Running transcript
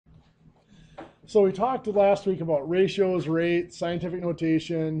So we talked last week about ratios, rates, scientific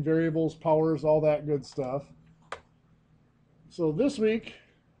notation, variables, powers, all that good stuff. So this week,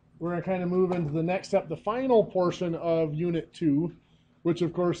 we're going to kind of move into the next step, the final portion of Unit 2, which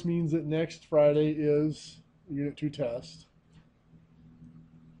of course means that next Friday is Unit 2 test.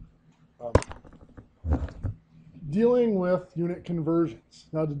 Dealing with unit conversions.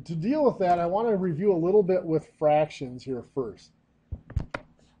 Now to deal with that, I want to review a little bit with fractions here first.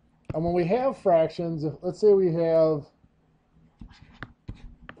 And when we have fractions, let's say we have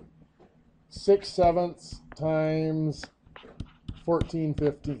 6/7 times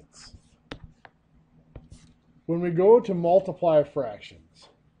 14/15. When we go to multiply fractions,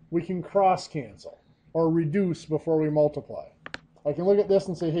 we can cross cancel or reduce before we multiply. I can look at this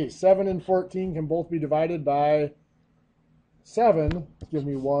and say, hey, 7 and 14 can both be divided by 7 to give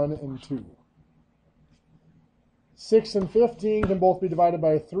me 1 and 2. 6 and 15 can both be divided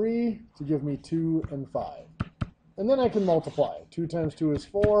by 3 to give me 2 and 5. And then I can multiply. 2 times 2 is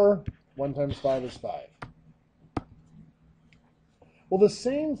 4. 1 times 5 is 5. Well, the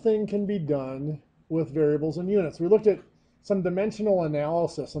same thing can be done with variables and units. We looked at some dimensional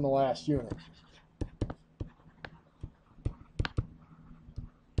analysis in the last unit.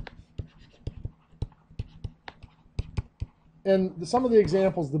 And some of the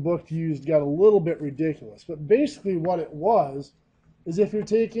examples the book used got a little bit ridiculous. But basically what it was is if you're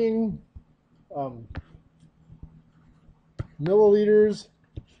taking milliliters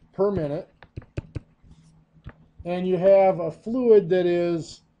per minute and you have a fluid that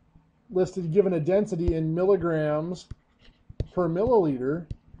is listed given a density in milligrams per milliliter,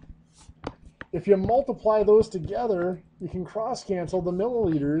 if you multiply those together, you can cross cancel the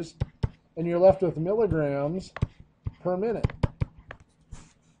milliliters and you're left with milligrams per minute.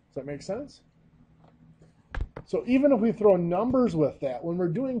 Does that make sense? So even if we throw numbers with that, when we're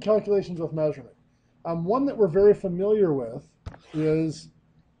doing calculations with measurement, one that we're very familiar with is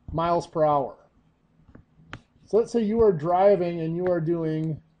miles per hour. So let's say you are driving and you are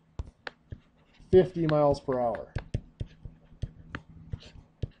doing 50 miles per hour.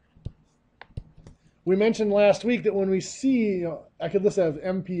 We mentioned last week that when we see, I could list as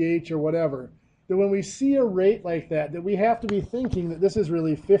MPH or whatever, that when we see a rate like that, that we have to be thinking that this is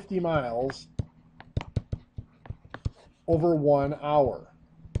really 50 miles over 1 hour,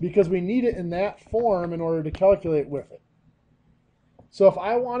 because we need it in that form in order to calculate with it. So if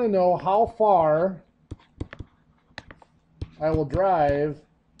I want to know how far I will drive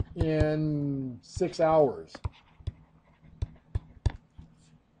in 6 hours,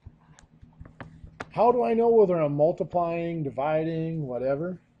 how do I know whether I'm multiplying, dividing,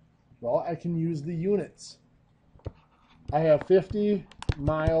 whatever? Well, I can use the units. I have 50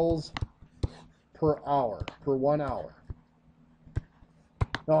 miles per hour, per 1 hour.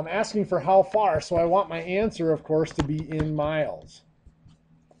 Now I'm asking for how far, so I want my answer, of course, to be in miles.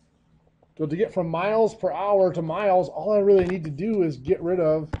 So to get from miles per hour to miles, all I really need to do is get rid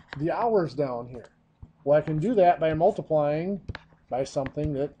of the hours down here. Well, I can do that by multiplying by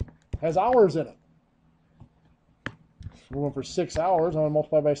something that has hours in it. We're going for 6 hours. I'm going to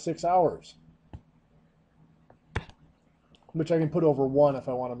multiply by 6 hours, which I can put over 1 if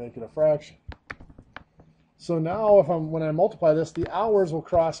I want to make it a fraction. So now when I multiply this, the hours will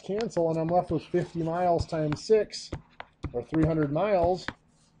cross cancel, and I'm left with 50 miles times 6, or 300 miles,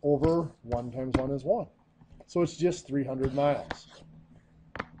 over 1 times 1 is 1. So it's just 300 miles.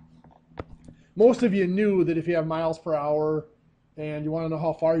 Most of you knew that if you have miles per hour and you want to know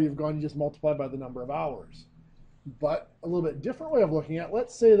how far you've gone, you just multiply by the number of hours. But a little bit different way of looking at it,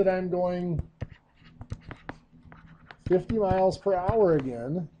 let's say that I'm going 50 miles per hour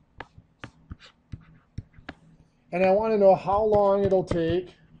again, and I want to know how long it'll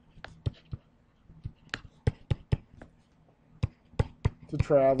take to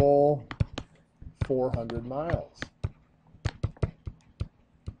travel 400 miles.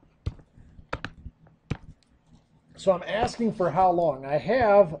 So I'm asking for how long. I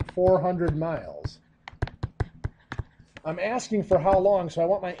have 400 miles. I'm asking for how long, so I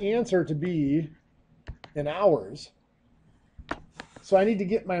want my answer to be in hours. So I need to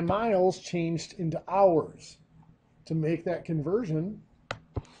get my miles changed into hours. To make that conversion,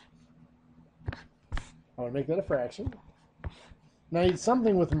 I want to make that a fraction. Now I need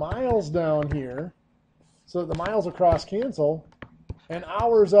something with miles down here, so that the miles will cross cancel, and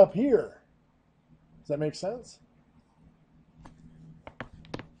hours up here. Does that make sense?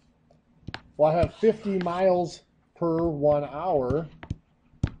 Well, I have 50 miles per 1 hour.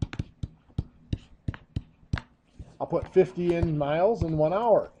 I'll put 50 in miles in 1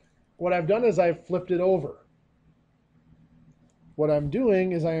 hour. What I've done is I've flipped it over. what I'm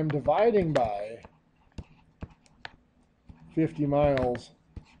doing is I am dividing by 50 miles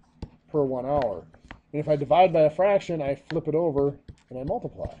per 1 hour. And if I divide by a fraction, I flip it over and I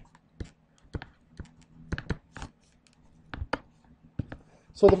multiply.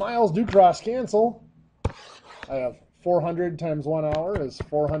 So the miles do cross cancel. I have 400 times 1 hour is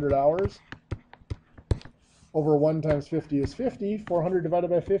 400 hours. Over 1 times 50 is 50. 400 divided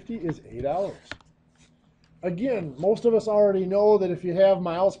by 50 is 8 hours. Again, most of us already know that if you have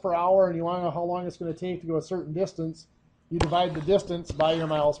miles per hour and you want to know how long it's going to take to go a certain distance, you divide the distance by your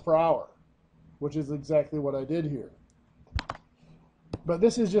miles per hour, which is exactly what I did here. But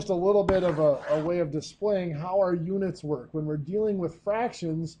this is just a little bit of a way of displaying how our units work. When we're dealing with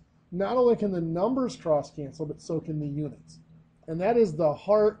fractions, not only can the numbers cross cancel, but so can the units. And that is the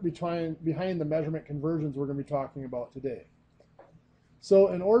heart behind the measurement conversions we're going to be talking about today. So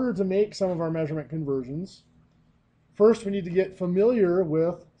in order to make some of our measurement conversions, first we need to get familiar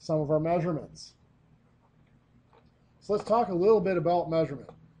with some of our measurements. So let's talk a little bit about measurement.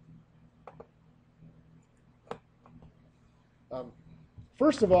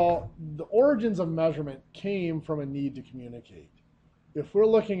 First of all, the origins of measurement came from a need to communicate. If we're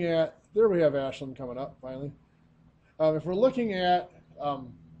looking at, there we have Ashlyn coming up finally. If we're looking at,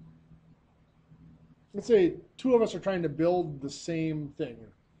 let's say two of us are trying to build the same thing,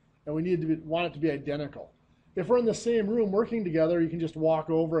 and we want it to be identical. If we're in the same room working together, you can just walk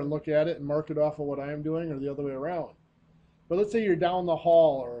over and look at it and mark it off of what I'm doing, or the other way around. But let's say you're down the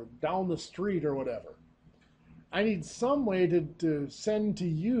hall or down the street or whatever. I need some way to send to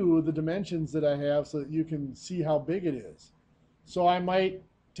you the dimensions that I have so that you can see how big it is. So I might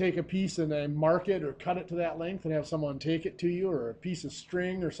take a piece and I mark it or cut it to that length and have someone take it to you, or a piece of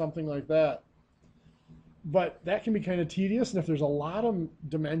string or something like that. But that can be kind of tedious, and if there's a lot of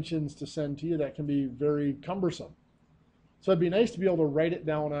dimensions to send to you, that can be very cumbersome. So it'd be nice to be able to write it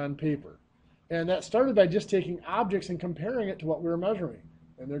down on paper. And that started by just taking objects and comparing it to what we were measuring.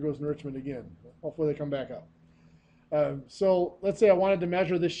 And there goes Richmond again. Hopefully they come back up. So let's say I wanted to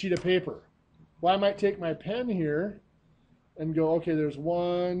measure this sheet of paper. Well, I might take my pen here and go, okay, there's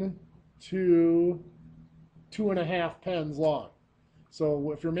 1, 2, 2.5 pens long.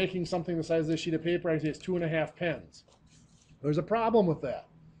 So if you're making something the size of this sheet of paper, I say it's 2.5 pens. There's a problem with that.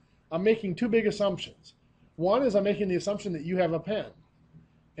 I'm making two big assumptions. One is I'm making the assumption that you have a pen.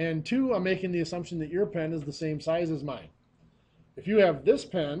 And two, I'm making the assumption that your pen is the same size as mine. If you have this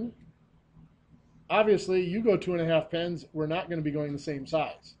pen, obviously you go 2.5 pens, we're not going to be going the same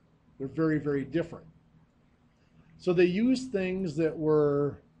size. They're very, very different. So they used things that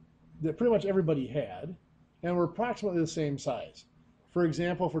pretty much everybody had and were approximately the same size. For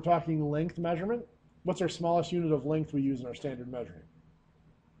example, if we're talking length measurement, what's our smallest unit of length we use in our standard measuring?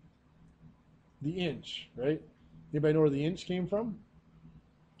 The inch, right? Anybody know where the inch came from?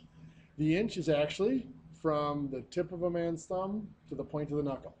 The inch is actually from the tip of a man's thumb to the point of the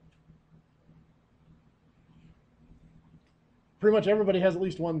knuckle. Pretty much everybody has at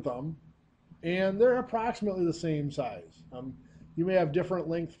least one thumb, and they're approximately the same size. You may have different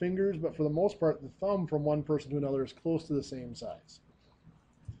length fingers, but for the most part, the thumb from one person to another is close to the same size.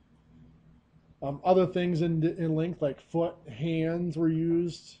 Other things in length, like foot, hands, were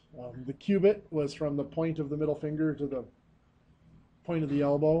used. The cubit was from the point of the middle finger to the point of the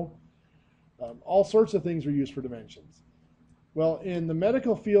elbow. All sorts of things were used for dimensions. Well, in the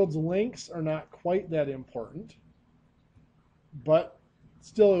medical fields, lengths are not quite that important, but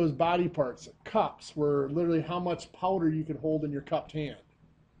still it was body parts. Cups were literally how much powder you could hold in your cupped hand.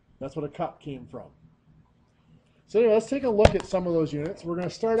 That's what a cup came from. So anyway, let's take a look at some of those units. We're going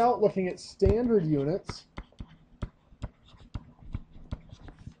to start out looking at standard units.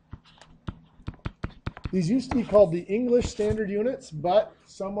 These used to be called the English standard units, but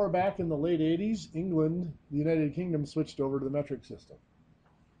somewhere back in the late 80s, England, the United Kingdom, switched over to the metric system,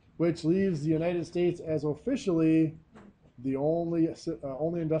 which leaves the United States as officially the only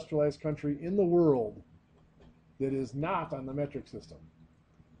industrialized country in the world that is not on the metric system.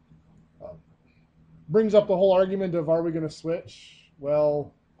 Brings up the whole argument of, are we going to switch?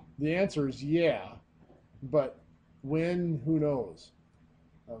 Well, the answer is yeah, but when, who knows?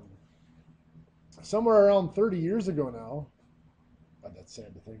 Somewhere around 30 years ago now, that's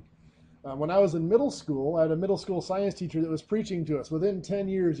sad to think, when I was in middle school, I had a middle school science teacher that was preaching to us, within 10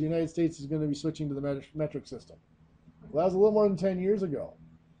 years, the United States is going to be switching to the metric system. Well, that was a little more than 10 years ago.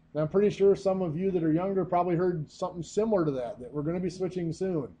 And I'm pretty sure some of you that are younger probably heard something similar to that we're going to be switching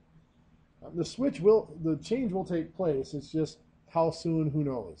soon. The change will take place. It's just how soon, who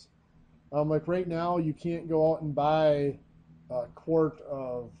knows. Like right now, you can't go out and buy a quart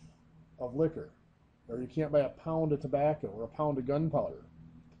of liquor. or you can't buy a pound of tobacco or a pound of gunpowder.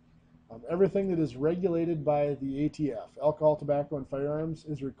 Everything that is regulated by the ATF, alcohol, tobacco, and firearms,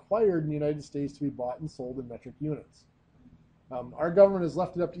 is required in the United States to be bought and sold in metric units. Our government has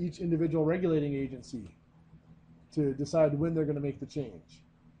left it up to each individual regulating agency to decide when they're going to make the change.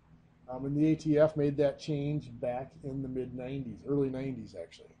 And the ATF made that change back in the mid-90s, early 90s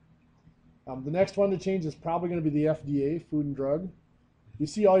actually. The next one to change is probably going to be the FDA, Food and Drug. You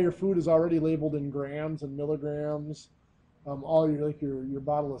see all your food is already labeled in grams and milligrams. All your, like your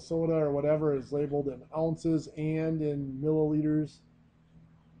bottle of soda or whatever is labeled in ounces and in milliliters.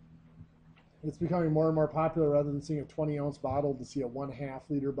 It's becoming more and more popular, rather than seeing a 20-ounce bottle to see a 1/2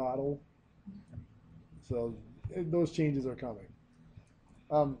 liter bottle. So those changes are coming.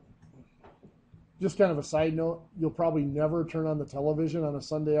 Just kind of a side note, you'll probably never turn on the television on a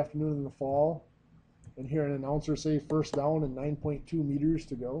Sunday afternoon in the fall and hear an announcer say first down and 9.2 meters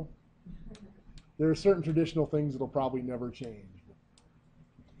to go. There are certain traditional things that'll probably never change.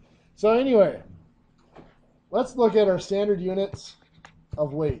 So anyway, let's look at our standard units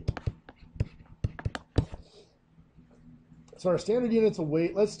of weight. So our standard units of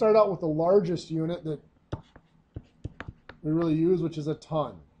weight, let's start out with the largest unit that we really use, which is a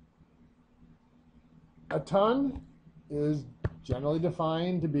ton. A ton is generally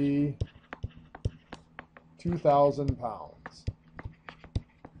defined to be 2,000 pounds.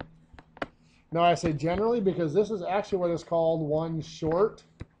 Now I say generally because this is actually what is called one short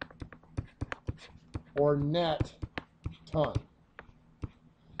or net ton.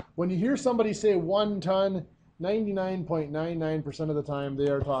 When you hear somebody say 1 ton, 99.99% of the time they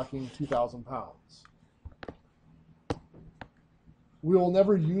are talking 2,000 pounds. We will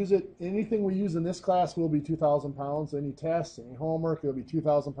never use it. Anything we use in this class will be 2,000 pounds. Any tests, any homework, it'll be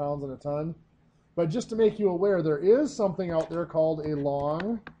 2,000 pounds in a ton. But just to make you aware, there is something out there called a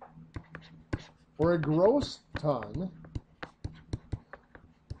long or a gross ton.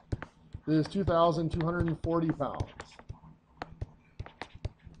 It is 2,240 pounds.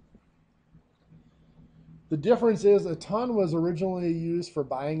 The difference is a ton was originally used for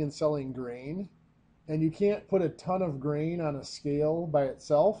buying and selling grain, and you can't put a ton of grain on a scale by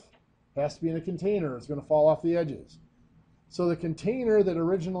itself. It has to be in a container. It's going to fall off the edges. So the container that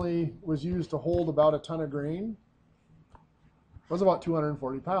originally was used to hold about a ton of grain was about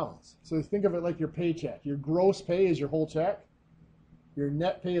 240 pounds. So think of it like your paycheck. Your gross pay is your whole check. Your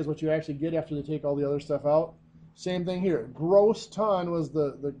net pay is what you actually get after they take all the other stuff out. Same thing here. Gross ton was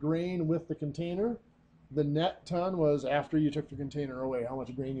the grain with the container. The net ton was after you took the container away, how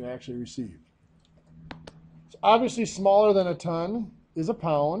much grain you actually received. So obviously smaller than a ton is a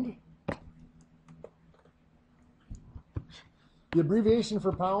pound. The abbreviation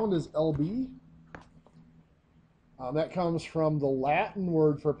for pound is LB. That comes from the Latin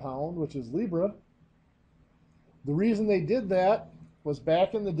word for pound, which is libra. The reason they did that was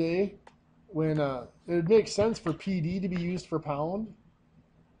back in the day when it would make sense for PD to be used for pound.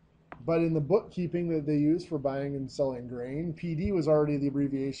 But in the bookkeeping that they use for buying and selling grain, PD was already the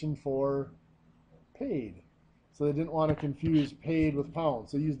abbreviation for paid. So they didn't want to confuse paid with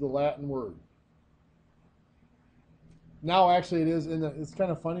pounds. So they used the Latin word. Now actually it is, it's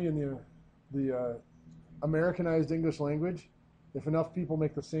kind of funny in the Americanized English language. If enough people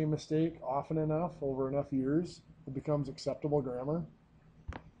make the same mistake often enough, over enough years, it becomes acceptable grammar.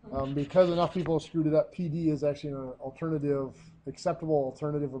 Because enough people have screwed it up, PD is actually an alternative, acceptable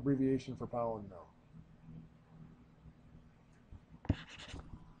alternative abbreviation for pound now.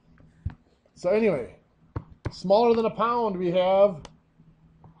 So anyway, smaller than a pound we have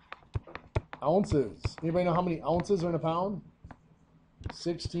ounces. Anybody know how many ounces are in a pound?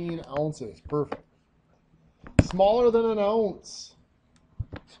 16 ounces. Perfect. Smaller than an ounce.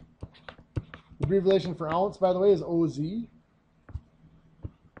 The abbreviation for ounce, by the way, is OZ.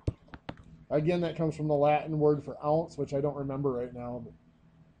 Again, that comes from the Latin word for ounce, which I don't remember right now. But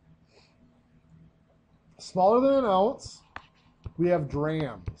smaller than an ounce, we have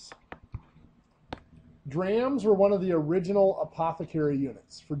drams. Drams were one of the original apothecary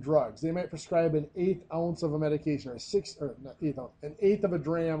units for drugs. They might prescribe an 1/8 ounce of a medication, or not 1/8 ounce, an 1/8 of a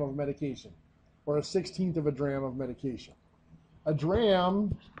dram of medication, or a 1/16 of a dram of medication. A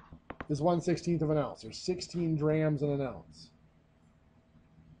dram is 1/16 of an ounce. There's 16 drams in an ounce.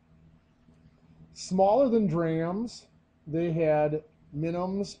 Smaller than drams, they had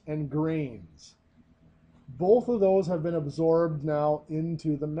minims and grains. Both of those have been absorbed now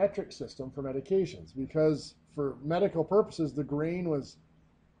into the metric system for medications, because for medical purposes, the grain was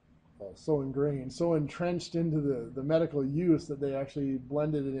so ingrained, so entrenched into the medical use that they actually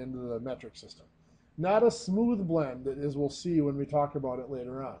blended it into the metric system. Not a smooth blend, as we'll see when we talk about it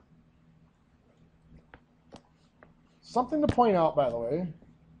later on. Something to point out, by the way,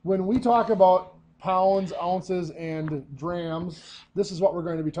 when we talk about pounds, ounces, and drams, this is what we're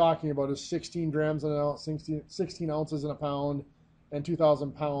going to be talking about: is 16 drams in an ounce, 16 ounces in a pound, and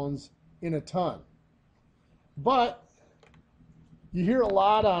 2,000 pounds in a ton. But you hear a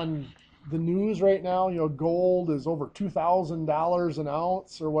lot on the news right now, you know, gold is over $2,000 an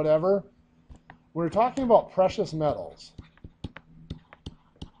ounce or whatever. We're talking about precious metals.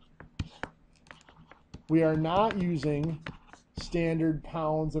 We are not using standard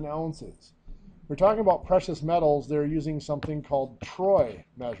pounds and ounces. We're talking about precious metals. They're using something called troy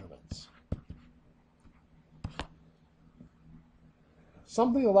measurements.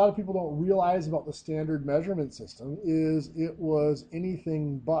 Something a lot of people don't realize about the standard measurement system is it was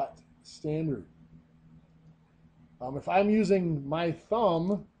anything but standard. If I'm using my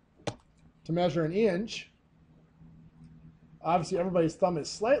thumb to measure an inch, obviously everybody's thumb is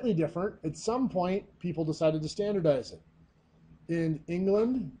slightly different. At some point, people decided to standardize it. In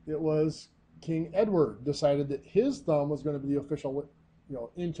England, it was King Edward decided that his thumb was going to be the official,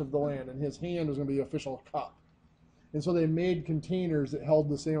 inch of the land, and his hand was going to be the official cup. And so they made containers that held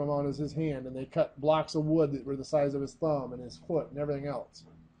the same amount as his hand, and they cut blocks of wood that were the size of his thumb and his foot and everything else.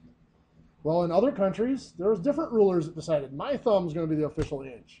 Well, in other countries, there was different rulers that decided my thumb is going to be the official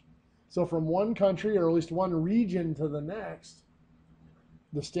inch. So from one country, or at least one region, to the next,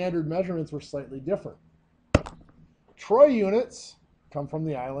 the standard measurements were slightly different. Troy units come from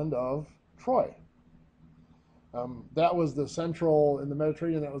the island of Troy. That was the central, in the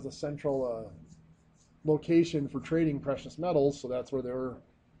Mediterranean, that was the central location for trading precious metals, so that's where they were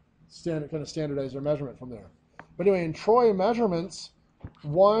kind of standardized their measurement from there. But anyway, in troy measurements,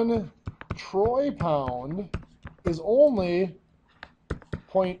 1 troy pound is only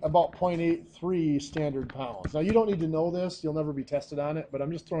about 0.83 standard pounds. Now, you don't need to know this. You'll never be tested on it, but I'm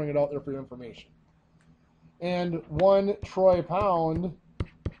just throwing it out there for your information. And 1 troy pound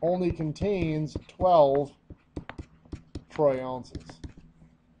only contains 12 troy ounces.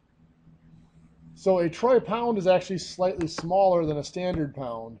 So a troy pound is actually slightly smaller than a standard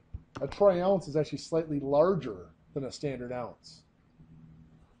pound. A troy ounce is actually slightly larger than a standard ounce.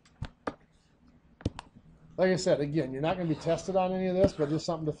 Like I said, again, you're not going to be tested on any of this, but just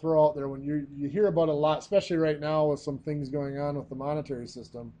something to throw out there when you hear about a lot, especially right now with some things going on with the monetary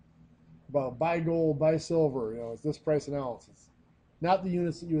system, about buy gold, buy silver, it's this price an ounce. It's not the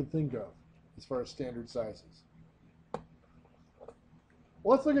units that you would think of as far as standard sizes.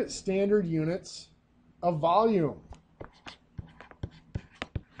 Well, let's look at standard units of volume.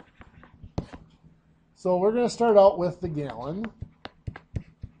 So we're going to start out with the gallon.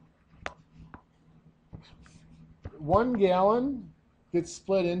 1 gallon gets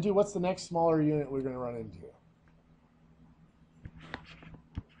split into, what's the next smaller unit we're going to run into?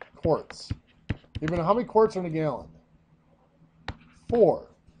 Quarts. Even how many quarts are in a gallon? 4.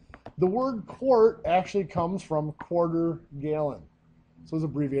 The word quart actually comes from quarter gallon. So it's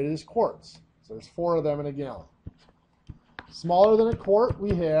abbreviated as quarts. So there's 4 of them in a gallon. Smaller than a quart,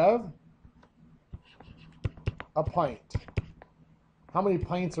 we have a pint. How many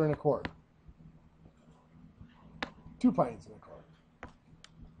pints are in a quart? 2 pints in a quart.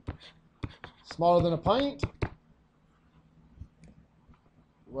 Smaller than a pint,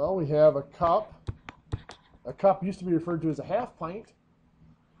 well, we have a cup. A cup used to be referred to as a half pint,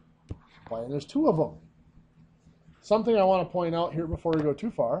 and there's 2 of them. Something I want to point out here before we go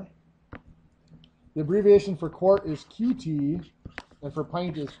too far. The abbreviation for quart is QT, and for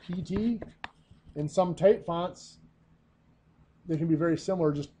pint is PT. In some type fonts, they can be very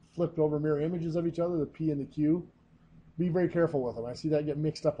similar, just flipped over mirror images of each other, the P and the Q. Be very careful with them. I see that get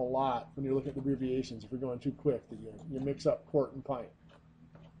mixed up a lot when you're looking at the abbreviations. If you're going too quick, that you mix up quart and pint.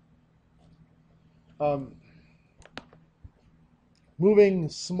 Moving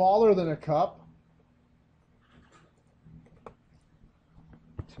smaller than a cup,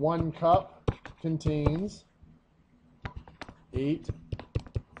 1 cup contains 8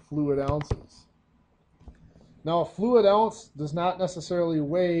 fluid ounces. Now, a fluid ounce does not necessarily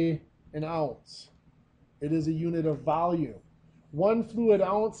weigh an ounce. It is a unit of volume. 1 fluid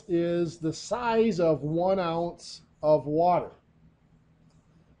ounce is the size of 1 ounce of water.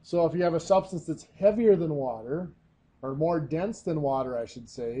 So if you have a substance that's heavier than water, or more dense than water, I should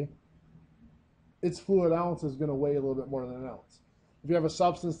say, its fluid ounce is going to weigh a little bit more than an ounce. If you have a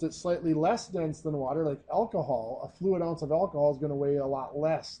substance that's slightly less dense than water, like alcohol, a fluid ounce of alcohol is going to weigh a lot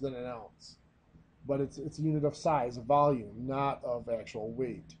less than an ounce. But it's a unit of size, of volume, not of actual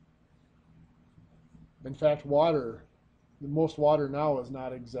weight. In fact, most water now is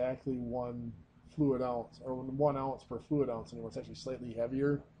not exactly 1 fluid ounce, or 1 ounce per fluid ounce anymore. It's actually slightly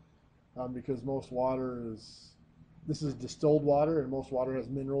heavier because most water is This is distilled water, and most water has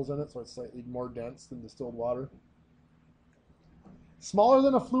minerals in it, so it's slightly more dense than distilled water. Smaller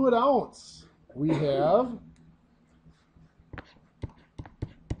than a fluid ounce, we have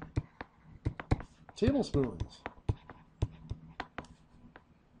tablespoons.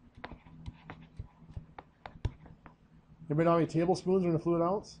 Anybody know how many tablespoons are in a fluid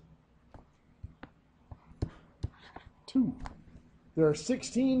ounce? 2. There are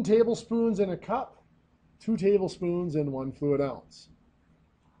 16 tablespoons in a cup, 2 tablespoons in 1 fluid ounce.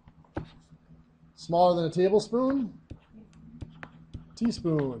 Smaller than a tablespoon?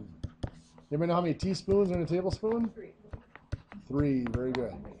 Teaspoon. Anybody know how many teaspoons are in a tablespoon? 3. Very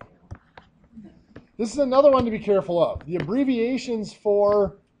good. This is another one to be careful of. The abbreviations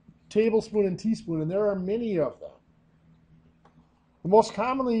for tablespoon and teaspoon, and there are many of them. The most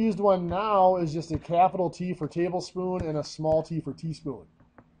commonly used one now is just a capital T for tablespoon and a small t for teaspoon.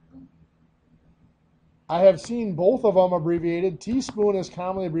 I have seen both of them abbreviated. Teaspoon is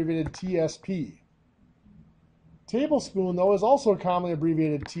commonly abbreviated TSP. Tablespoon, though, is also commonly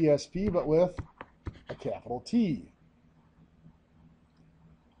abbreviated TSP, but with a capital T.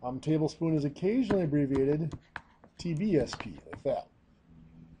 Tablespoon is occasionally abbreviated TBSP, like that.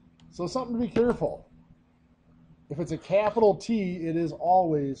 So something to be careful. If it's a capital T, it is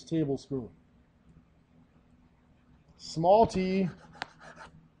always tablespoon. Small t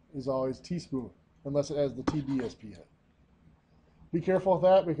is always teaspoon, unless it has the TBSP in it. Be careful with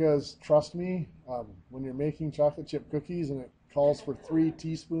that because, trust me, when you're making chocolate chip cookies and it calls for 3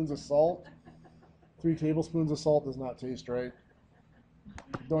 teaspoons of salt, 3 tablespoons of salt does not taste right.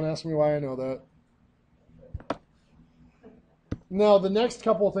 Don't ask me why I know that. Now, the next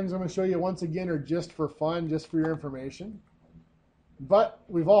couple of things I'm going to show you, once again, are just for fun, just for your information. But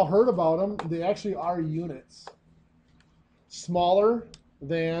we've all heard about them. They actually are units. Smaller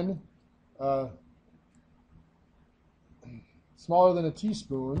than a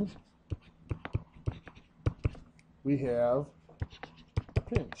teaspoon, we have a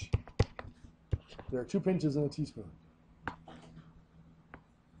pinch. There are 2 pinches in a teaspoon.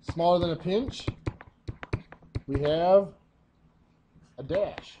 Smaller than a pinch, we have a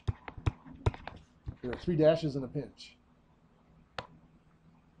dash. There are 3 dashes in a pinch.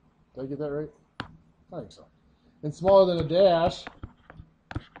 Did I get that right? I think so. And smaller than a dash,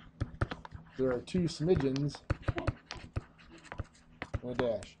 there are 2 smidgens and a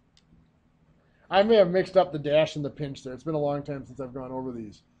dash. I may have mixed up the dash and the pinch there. It's been a long time since I've gone over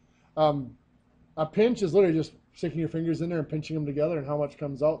these. A pinch is literally just sticking your fingers in there and pinching them together, and how much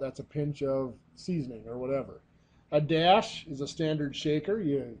comes out, that's a pinch of seasoning or whatever. A dash is a standard shaker.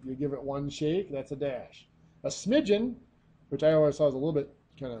 You give it 1 shake, that's a dash. A smidgen, which I always thought was a little bit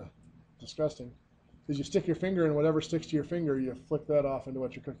kind of disgusting, is you stick your finger in whatever sticks to your finger, you flick that off into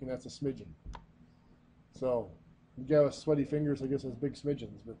what you're cooking, that's a smidgen. So, the guy with sweaty fingers, I guess, has big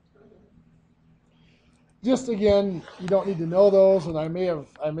smidgens, but just again, you don't need to know those, and I may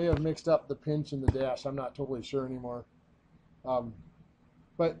have mixed up the pinch and the dash. I'm not totally sure anymore.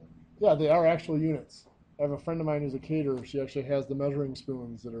 But yeah, they are actual units. I have a friend of mine who's a caterer. She actually has the measuring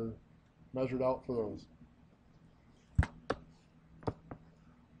spoons that are measured out for those.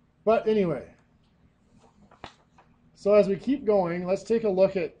 But anyway, so as we keep going, let's take a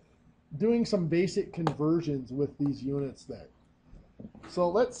look at doing some basic conversions with these units then. So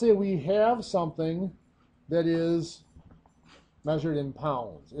let's say we have something that is measured in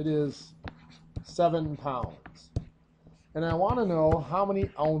pounds. It is 7 pounds. And I want to know how many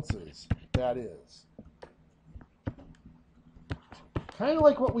ounces that is. Kind of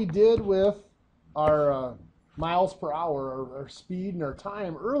like what we did with our miles per hour, or our speed and our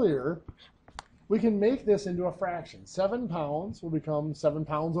time earlier, we can make this into a fraction. 7 pounds will become 7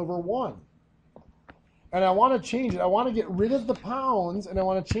 pounds over 1. And I want to change it. I want to get rid of the pounds, and I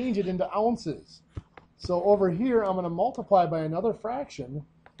want to change it into ounces. So over here, I'm going to multiply by another fraction.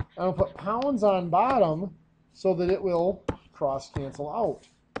 I'm going to put pounds on bottom so that it will cross-cancel out.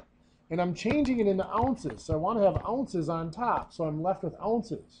 And I'm changing it into ounces. So I want to have ounces on top. So I'm left with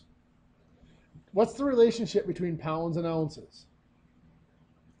ounces. What's the relationship between pounds and ounces?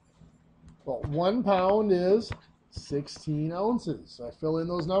 Well, 1 pound is 16 ounces. So I fill in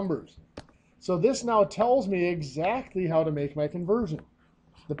those numbers. So this now tells me exactly how to make my conversion.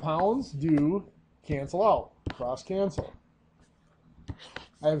 The pounds do cancel out, cross cancel.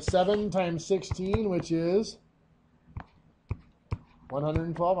 I have 7 times 16, which is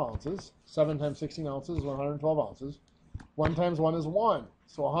 112 ounces. 7 times 16 ounces is 112 ounces. 1 times 1 is 1.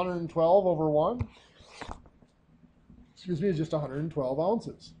 So 112 over 1, excuse me, is just 112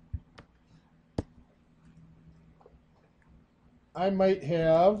 ounces. I might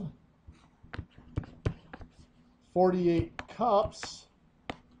have 48 cups,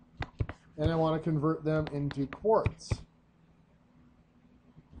 and I want to convert them into quarts.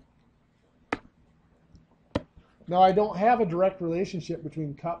 Now, I don't have a direct relationship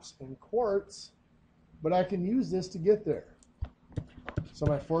between cups and quarts, but I can use this to get there. So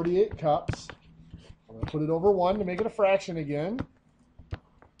my 48 cups, I'm going to put it over 1 to make it a fraction again.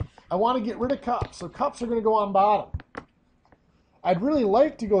 I want to get rid of cups, so cups are going to go on bottom. I'd really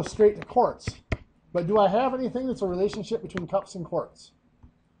like to go straight to quarts, but do I have anything that's a relationship between cups and quarts?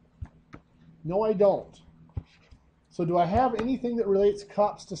 No, I don't. So do I have anything that relates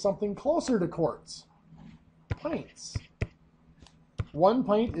cups to something closer to quarts? Pints. 1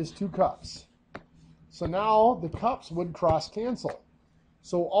 pint is 2 cups. So now the cups would cross cancel.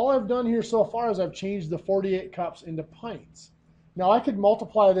 So all I've done here so far is I've changed the 48 cups into pints. Now I could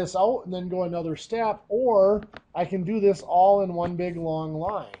multiply this out and then go another step, or I can do this all in one big long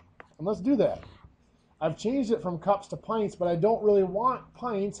line. And let's do that. I've changed it from cups to pints, but I don't really want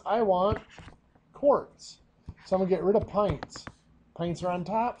pints. I want quarts. So I'm going to get rid of pints. Pints are on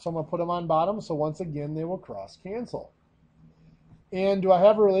top, so I'm going to put them on bottom, so once again they will cross cancel. And do I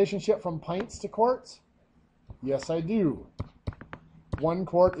have a relationship from pints to quarts? Yes, I do. 1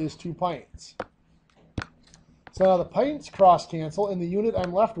 quart is 2 pints. So now the pints cross cancel, and the unit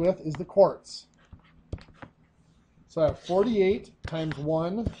I'm left with is the quarts. So I have 48 times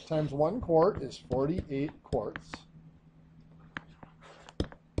 1 times 1 quart is 48 quarts.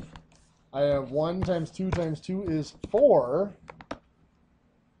 I have 1 times 2 is 4.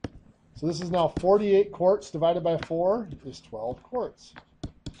 So this is now 48 quarts divided by 4 is 12 quarts.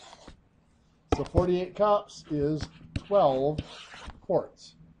 So 48 cups is 12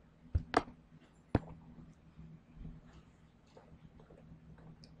 quarts.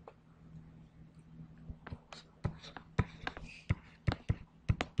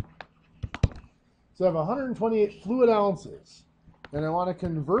 So I have 128 fluid ounces, and I want to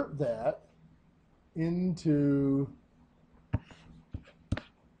convert that into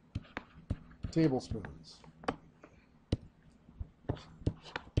tablespoons.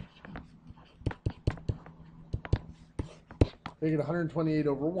 Make it 128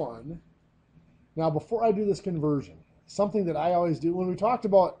 over 1. Now, before I do this conversion, something that I always do, when we talked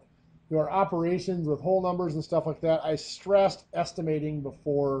about our operations with whole numbers and stuff like that, I stressed estimating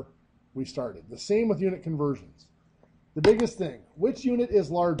before we started. The same with unit conversions. The biggest thing, which unit is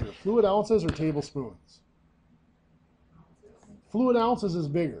larger, fluid ounces or tablespoons? Fluid ounces is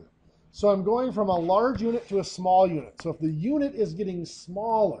bigger. So I'm going from a large unit to a small unit. So if the unit is getting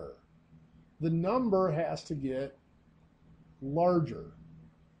smaller, the number has to get larger,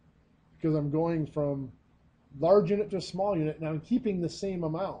 because I'm going from large unit to a small unit, and I'm keeping the same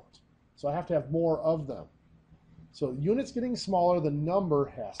amount. So I have to have more of them. So units getting smaller, the number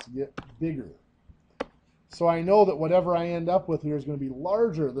has to get bigger. So I know that whatever I end up with here is going to be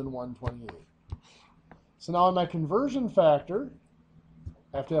larger than 128. So now in my conversion factor,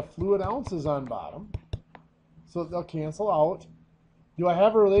 I have to have fluid ounces on bottom, so that they'll cancel out. Do I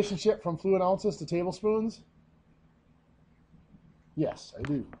have a relationship from fluid ounces to tablespoons? Yes, I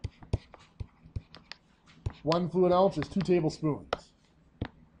do. 1 fluid ounce is 2 tablespoons.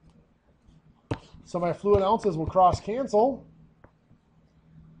 So my fluid ounces will cross cancel.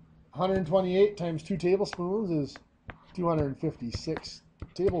 128 times 2 tablespoons is 256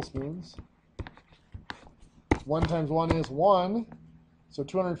 tablespoons. 1 times 1 is 1. So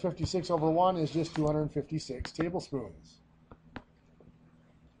 256 over 1 is just 256 tablespoons.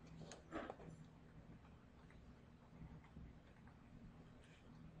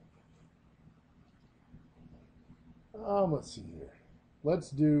 Let's see here. Let's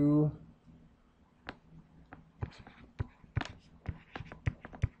do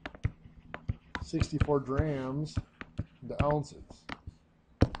 64 drams into ounces.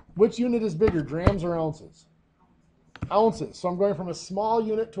 Which unit is bigger, drams or ounces? Ounces. So I'm going from a small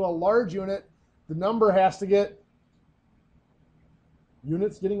unit to a large unit. The number has to get,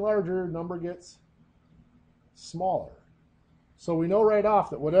 units getting larger, number gets smaller. So we know right off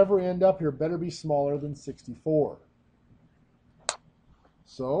that whatever we end up here better be smaller than 64.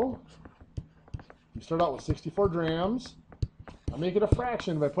 So you start out with 64 drams. I make it a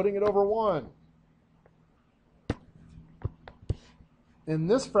fraction by putting it over 1. In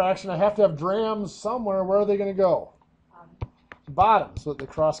this fraction, I have to have drams somewhere. Where are they going to go? Bottom, so that they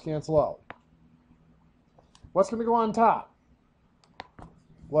cross cancel out. What's going to go on top?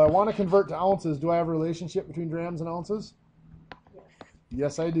 Well, I want to convert to ounces. Do I have a relationship between drams and ounces?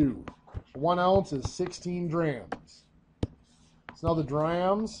 Yes, I do. 1 ounce is 16 drams. So now the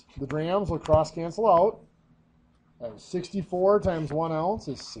drams will cross cancel out. I have 64 times 1 ounce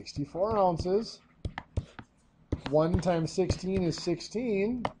is 64 ounces. 1 times 16 is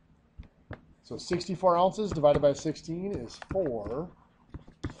 16. So 64 ounces divided by 16 is 4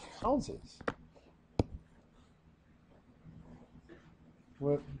 ounces.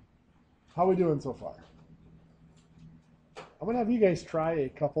 How are we doing so far? I'm going to have you guys try a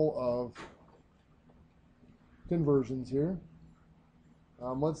couple of conversions here.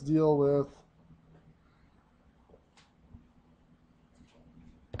 Let's deal with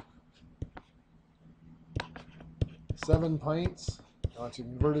seven pints. I want you to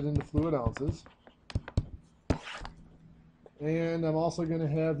convert it into fluid ounces. And I'm also going to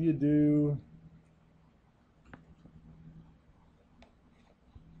have you do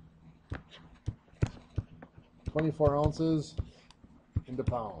 .24 ounces into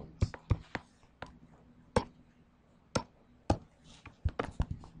pounds.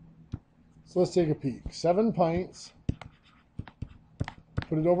 So let's take a peek. 7 pints.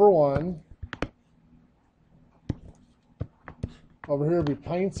 Put it over 1. Over here will be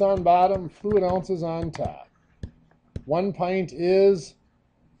pints on bottom, fluid ounces on top. 1 pint is,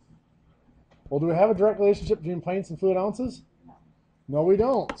 well, do we have a direct relationship between pints and fluid ounces? No, we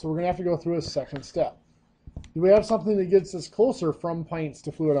don't. So we're going to have to go through a second step. Do we have something that gets us closer from pints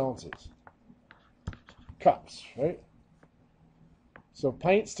to fluid ounces? Cups, right? So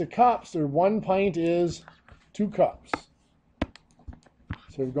pints to cups, or 1 pint is 2 cups.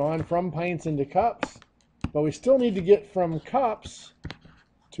 So we've gone from pints into cups, but we still need to get from cups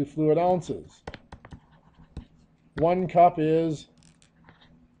to fluid ounces. 1 cup is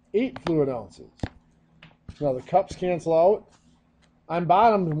 8 fluid ounces. Now the cups cancel out. On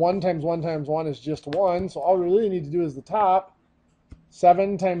bottom, 1 times 1 times 1 is just 1, so all we really need to do is the top.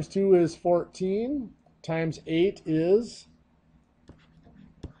 7 times 2 is 14, times 8 is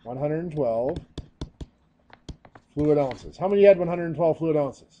 112 fluid ounces. How many had 112 fluid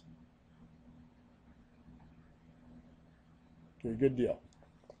ounces? Okay, good deal.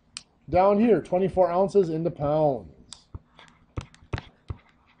 Down here, 24 ounces into pounds.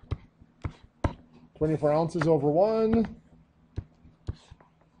 24 ounces over 1.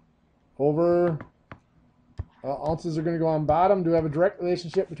 Over, ounces are going to go on bottom. Do we have a direct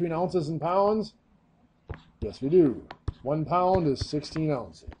relationship between ounces and pounds? Yes, we do. 1 pound is 16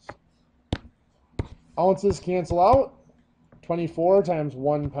 ounces. Ounces cancel out. 24 times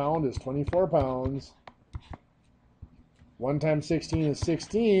 1 pound is 24 pounds. 1 times 16 is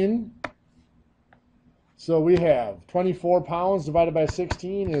 16. So we have 24 pounds divided by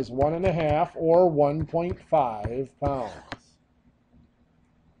 16 is 1.5 or 1.5 pounds.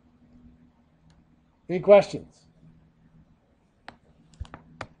 Any questions?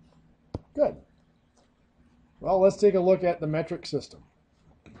 Good. Well, let's take a look at the metric system.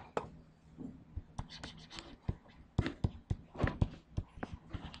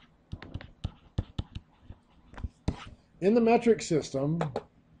 In the metric system,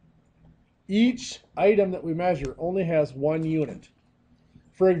 each item that we measure only has 1 unit.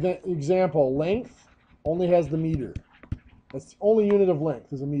 For example, length only has the meter. That's the only unit of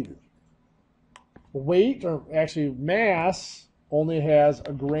length is a meter. Weight, or actually mass, only has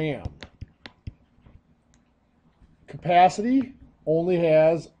a gram. Capacity only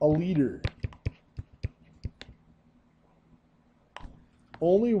has a liter.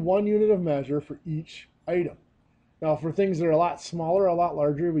 Only 1 unit of measure for each item. Now, for things that are a lot smaller, a lot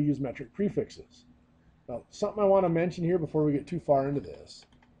larger, we use metric prefixes. Now, something I want to mention here before we get too far into this.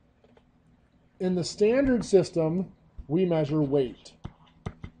 In the standard system, we measure weight.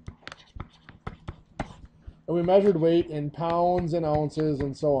 And we measured weight in pounds and ounces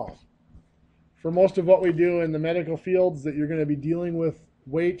and so on. For most of what we do in the medical fields that you're going to be dealing with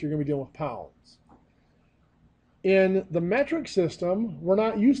weight, you're going to be dealing with pounds. In the metric system, we're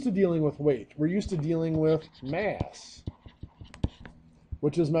not used to dealing with weight. We're used to dealing with mass,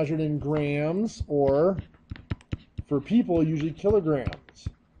 which is measured in grams, or for people, usually kilograms.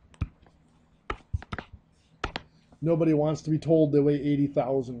 Nobody wants to be told they weigh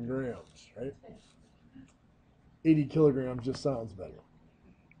 80,000 grams, right? 80 kilograms just sounds better.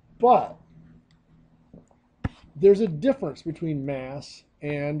 But there's a difference between mass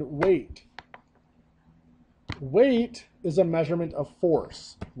and weight. Weight is a measurement of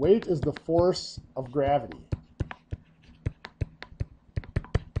force. Weight is the force of gravity.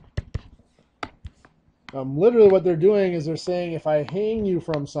 Literally what they're doing is they're saying, if I hang you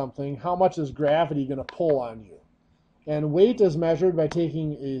from something, how much is gravity going to pull on you? And weight is measured by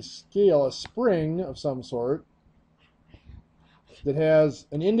taking a scale, a spring of some sort, that has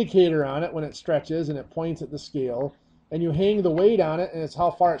an indicator on it when it stretches, and it points at the scale, and you hang the weight on it, and it's how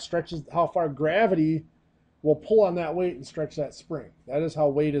far it stretches, how far gravity will pull on that weight and stretch that spring. That is how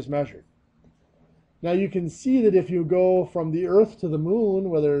weight is measured. Now you can see that if you go from the Earth to the Moon,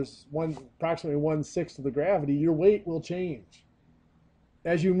 where there's approximately 1/6 of the gravity, your weight will change.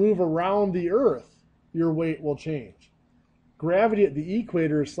 As you move around the Earth, your weight will change. Gravity at the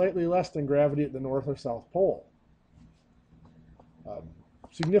equator is slightly less than gravity at the North or South Pole.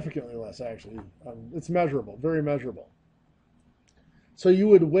 Significantly less, actually. It's measurable, very measurable. So you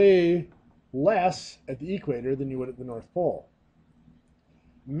would weigh less at the equator than you would at the North Pole.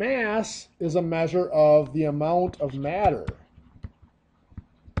 Mass is a measure of the amount of matter.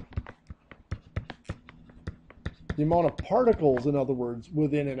 The amount of particles, in other words,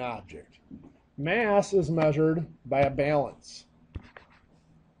 within an object. Mass is measured by a balance.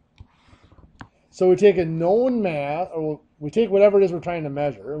 So we take a known mass, or we take whatever it is we're trying to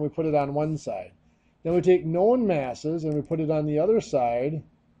measure, and we put it on one side. Then we take known masses, and we put it on the other side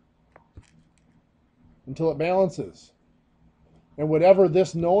until it balances. And whatever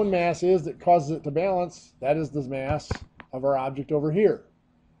this known mass is that causes it to balance, that is the mass of our object over here.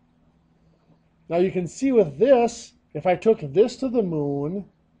 Now you can see with this, if I took this to the moon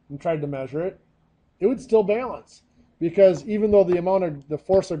and tried to measure it, it would still balance. Because even though the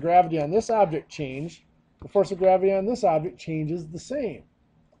force of gravity on this object changed, the force of gravity on this object changes the same.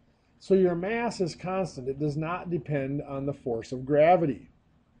 So your mass is constant. It does not depend on the force of gravity.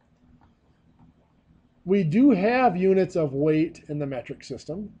 We do have units of weight in the metric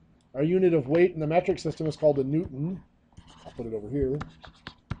system. Our unit of weight in the metric system is called a Newton. I'll put it over here.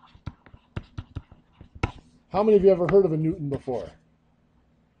 How many of you ever heard of a Newton before?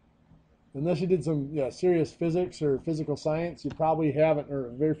 Unless you did some serious physics or physical science, you probably haven't, or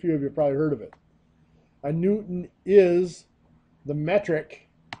very few of you have probably heard of it. A Newton is the metric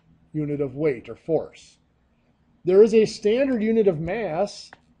unit of weight or force. There is a standard unit of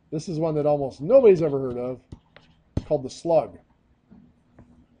mass. This is one that almost nobody's ever heard of, called the slug.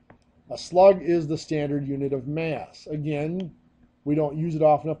 A slug is the standard unit of mass. Again, we don't use it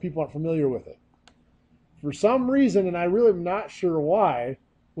often enough. People aren't familiar with it. For some reason, and I really am not sure why,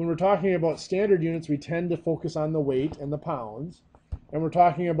 when we're talking about standard units, we tend to focus on the weight and the pounds. And we're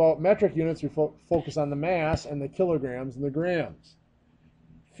talking about metric units, we focus on the mass and the kilograms and the grams.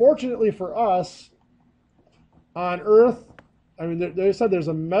 Fortunately for us, on Earth, I mean, they said there's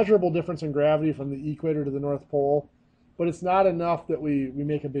a measurable difference in gravity from the equator to the North Pole, but it's not enough that we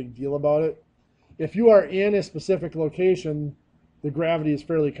make a big deal about it. If you are in a specific location, the gravity is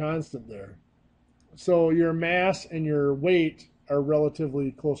fairly constant there. So your mass and your weight are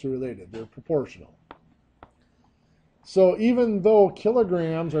relatively closely related. They're proportional. So even though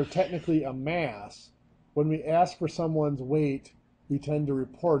kilograms are technically a mass, when we ask for someone's weight, we tend to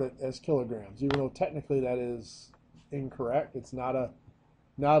report it as kilograms, even though technically that is incorrect. It's not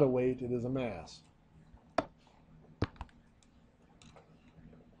a weight, it is a mass.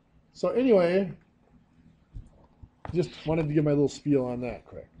 So anyway, just wanted to give my little spiel on that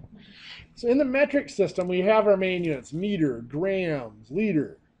quick. So in the metric system, we have our main units: meter, grams,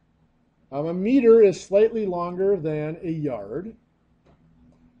 liter. A meter is slightly longer than a yard.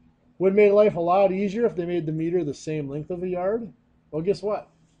 Would make life a lot easier if they made the meter the same length of a yard. Well, guess what?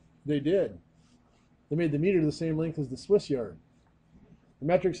 They did. They made the meter the same length as the Swiss yard. The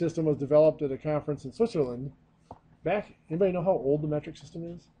metric system was developed at a conference in Switzerland. Anybody know how old the metric system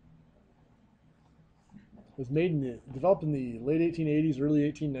is? It was developed in the late 1880s,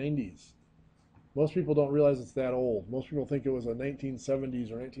 early 1890s. Most people don't realize it's that old. Most people think it was a 1970s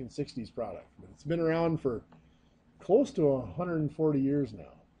or 1960s product. But it's been around for close to 140 years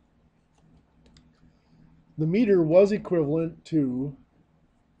now. The meter was equivalent to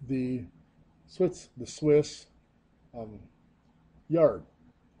the Swiss yard.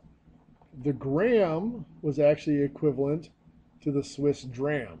 The gram was actually equivalent to the Swiss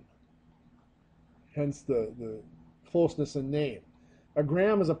dram, hence the closeness in name. A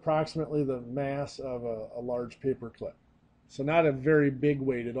gram is approximately the mass of a large paper clip, so not a very big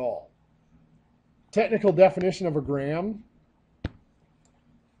weight at all. Technical definition of a gram: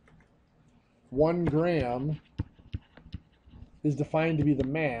 1 gram is defined to be the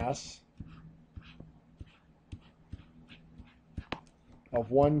mass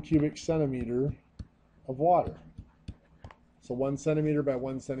of 1 cubic centimeter of water. So 1 centimeter by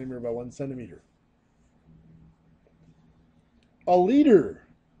 1 centimeter by 1 centimeter. A liter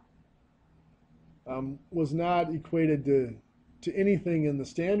was not equated to anything in the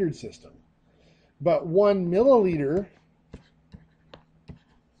standard system, but 1 milliliter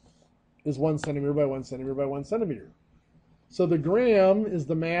is 1 centimeter by 1 centimeter by 1 centimeter. So the gram is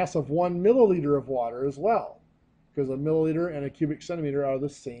the mass of 1 milliliter of water as well, because a milliliter and a cubic centimeter are the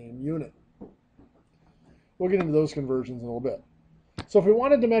same unit. We'll get into those conversions in a little bit. So if we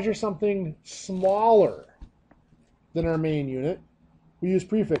wanted to measure something smaller than our main unit, we use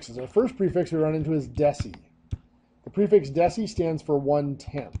prefixes. Our first prefix we run into is deci. The prefix deci stands for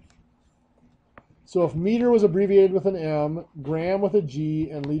 1/10. So if meter was abbreviated with an M, gram with a G,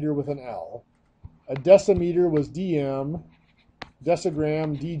 and liter with an L, a decimeter was DM,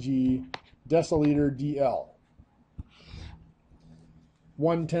 decigram DG, deciliter DL.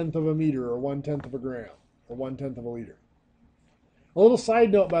 1/10 of a meter, or 1/10 of a gram, or 1/10 of a liter. A little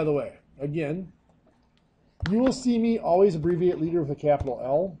side note, by the way. Again, you will see me always abbreviate liter with a capital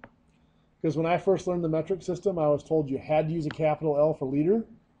L, because when I first learned the metric system, I was told you had to use a capital L for liter.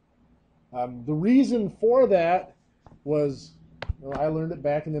 The reason for that was, well, I learned it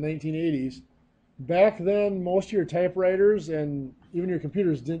back in the 1980s. Back then, most of your typewriters and even your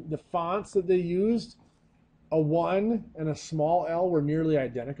computers, the fonts that they used, a 1 and a small l were nearly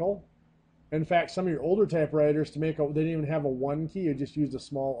identical. In fact, some of your older typewriters, they didn't even have a 1 key, it just used a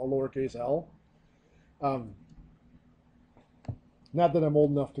lowercase l. Not that I'm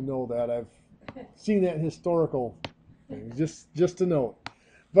old enough to know that. I've seen that in historical things, just to note.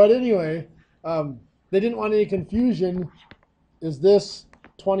 But anyway, they didn't want any confusion. Is this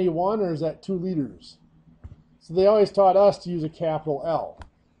 21 or is that 2 liters? So they always taught us to use a capital L.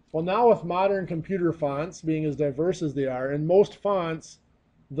 Well, now with modern computer fonts being as diverse as they are, in most fonts,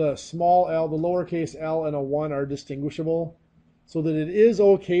 the small l, the lowercase l, and a 1 are distinguishable, so that it is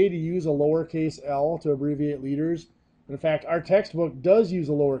okay to use a lowercase l to abbreviate liters. In fact, our textbook does use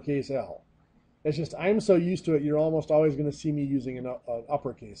a lowercase l. It's just I'm so used to it, you're almost always going to see me using an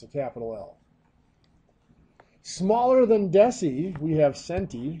uppercase, a capital L. Smaller than deci, we have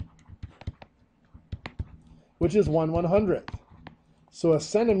centi, which is 1/100th. So a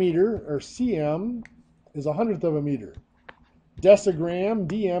centimeter, or cm, is 100th of a meter. Decigram,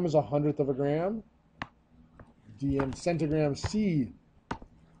 dm, is 100th of a gram. dm, centigram,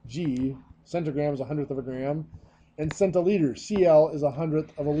 cg, centigram is 100th of a gram. And centiliter, cl, is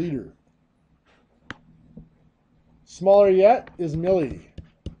 100th of a liter. Smaller yet is milli.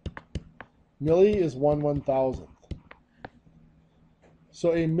 Milli is 1/1000th.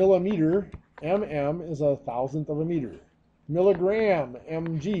 So a millimeter, mm, is 1,000th of a meter. Milligram,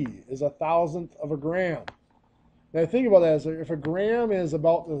 mg, is 1,000th of a gram. Now think about that, if a gram is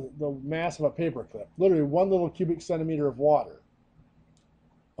about the mass of a paperclip, literally 1 little cubic centimeter of water,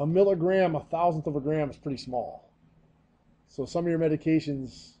 a milligram, 1,000th of a gram, is pretty small. So some of your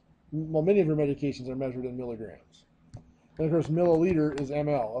medications, well, many of your medications are measured in milligrams. And of course, milliliter is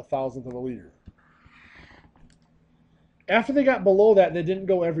ml, 1,000th of a liter. After they got below that, they didn't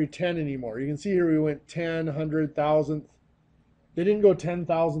go every 10 anymore. You can see here we went 10, 100, 1,000th. They didn't go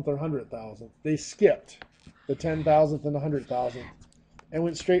 10,000th or 100,000th. They skipped the 10,000th and the 100,000th and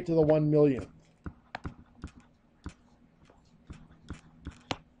went straight to the 1,000,000th.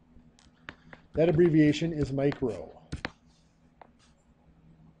 That abbreviation is micro.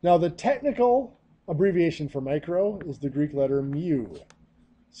 Now the technical abbreviation for micro is the Greek letter mu.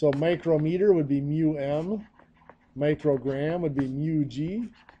 So micrometer would be mu m, microgram would be mu g,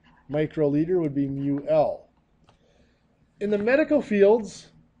 microliter would be mu l. In the medical fields,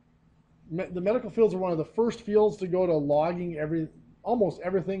 are one of the first fields to go to logging almost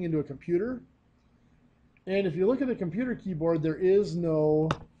everything into a computer. And if you look at the computer keyboard, there is no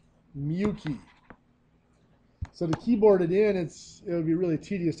mu key. So to keyboard it in, it would be really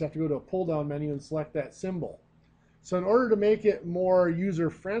tedious to have to go to a pull-down menu and select that symbol. So in order to make it more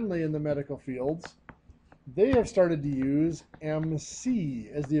user-friendly in the medical fields, they have started to use MC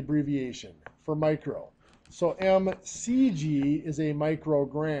as the abbreviation for micro. So MCG is a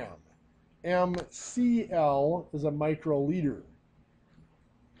microgram. MCL is a microliter.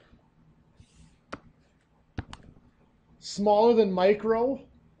 Smaller than micro,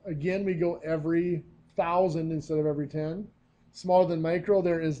 again, we go every 1,000 instead of every 10. Smaller than micro,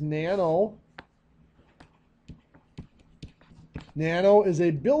 there is nano. Nano is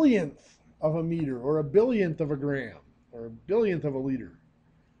a billionth of a meter, or a billionth of a gram, or a billionth of a liter.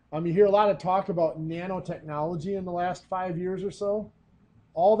 You hear a lot of talk about nanotechnology in the last 5 years or so.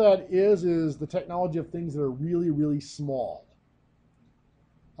 All that is the technology of things that are really, really small.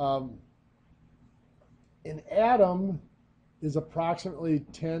 An atom is approximately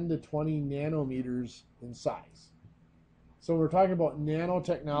 10 to 20 nanometers in size. So we're talking about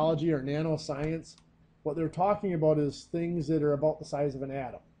nanotechnology or nanoscience. What they're talking about is things that are about the size of an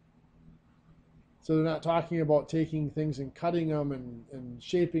atom. So they're not talking about taking things and cutting them and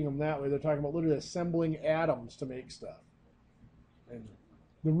shaping them that way. They're talking about literally assembling atoms to make stuff. And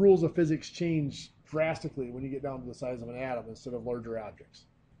the rules of physics change drastically when you get down to the size of an atom instead of larger objects.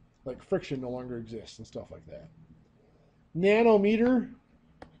 Like friction no longer exists and stuff like that. Nanometer,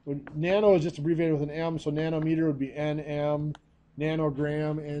 nano is just abbreviated with an M, so nanometer would be NM,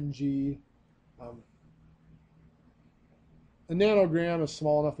 nanogram, NG. A nanogram is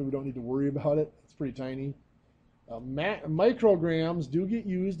small enough that we don't need to worry about it. It's pretty tiny. Micrograms do get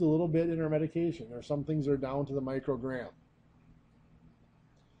used a little bit in our medication. There are some things that are down to the microgram.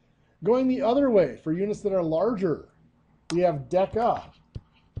 Going the other way, for units that are larger, we have deca,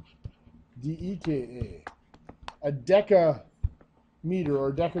 D-E-K-A. A decameter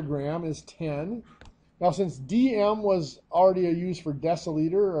or decagram is 10. Now, since DM was already a use for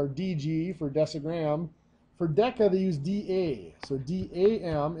deciliter, or DG for decigram, for deca they use DA. So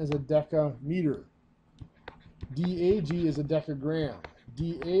DAM is a decameter. DAG is a decagram.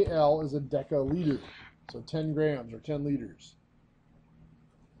 DAL is a decaliter. So 10 grams or 10 liters.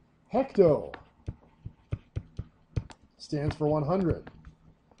 Hecto stands for 100.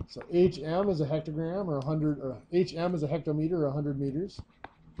 So HM is a hectogram or 100, or HM is a hectometer or 100 meters.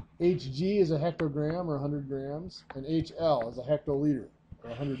 HG is a hectogram or 100 grams. And HL is a hectoliter or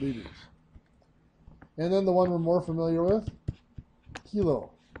 100 liters. And then the one we're more familiar with, kilo,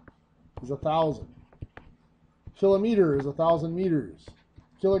 is 1,000. Kilometer is 1,000 meters.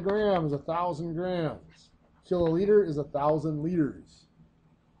 Kilogram is 1,000 grams. Kiloliter is 1,000 liters.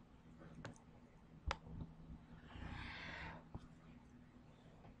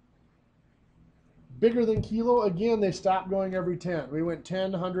 Bigger than kilo, again, they stopped going every 10. We went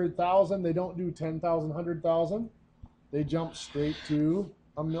 10, 100,000. They don't do 10,000, 100,000. They jump straight to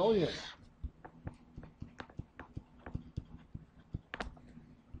a million.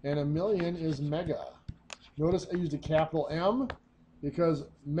 And a million is mega. Notice I used a capital M because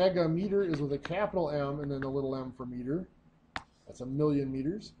megameter is with a capital M and then a little m for meter. That's a million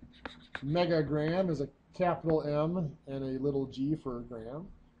meters. Megagram is a capital M and a little g for gram.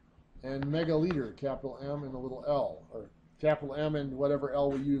 And megaliter, capital M and a little L, or capital M and whatever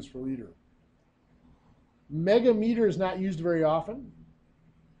L we use for liter. Megameter is not used very often.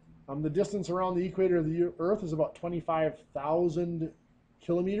 The distance around the equator of the Earth is about 25,000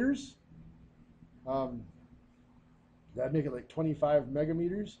 kilometers. That'd make it like 25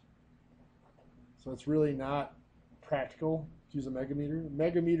 megameters. So it's really not practical to use a megameter.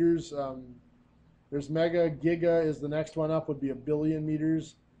 Megameters, there's mega, giga is the next one up, would be a billion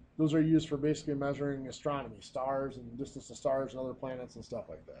meters. Those are used for basically measuring astronomy, stars and distance to stars and other planets and stuff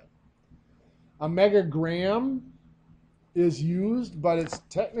like that. A megagram is used, but it's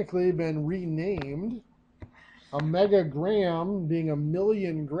technically been renamed. A megagram, being a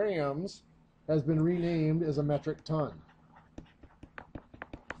million grams, has been renamed as a metric ton.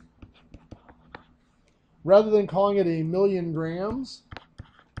 Rather than calling it a million grams,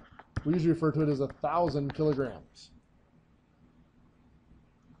 we usually refer to it as 1,000 kilograms.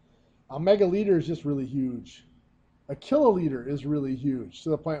 A megaliter is just really huge. A kiloliter is really huge to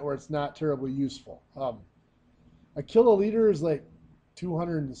the point where it's not terribly useful. A kiloliter is like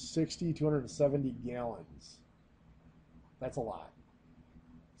 260, 270 gallons. That's a lot.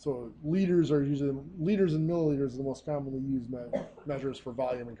 So liters are usually, liters and milliliters are the most commonly used measures for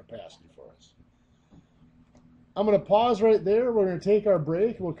volume and capacity for us. I'm going to pause right there. We're going to take our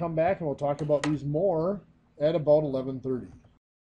break. We'll come back and we'll talk about these more at about 11:30.